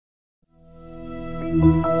The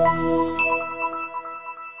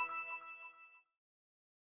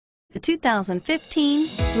 2015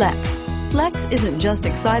 Lex. Lex isn't just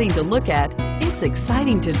exciting to look at, it's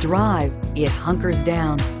exciting to drive. It hunkers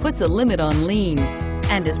down, puts a limit on lean,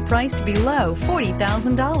 and is priced below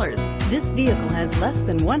 $40,000. This vehicle has less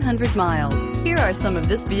than 100 miles. Here are some of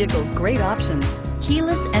this vehicle's great options: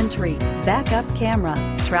 keyless entry, backup camera,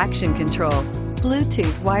 traction control,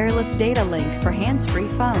 Bluetooth wireless data link for hands-free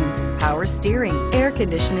phone, power steering, air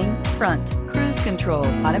conditioning, front, cruise control,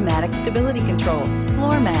 automatic stability control,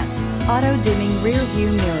 floor mats, auto-dimming rear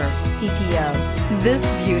view mirror, PPO. This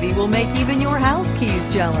beauty will make even your house keys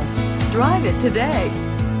jealous. Drive it today.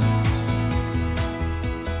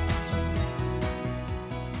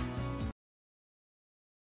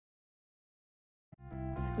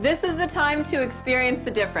 This is the time to experience the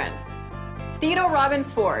difference. Theodore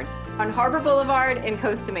Robins Ford on Harbor Boulevard in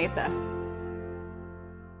Costa Mesa.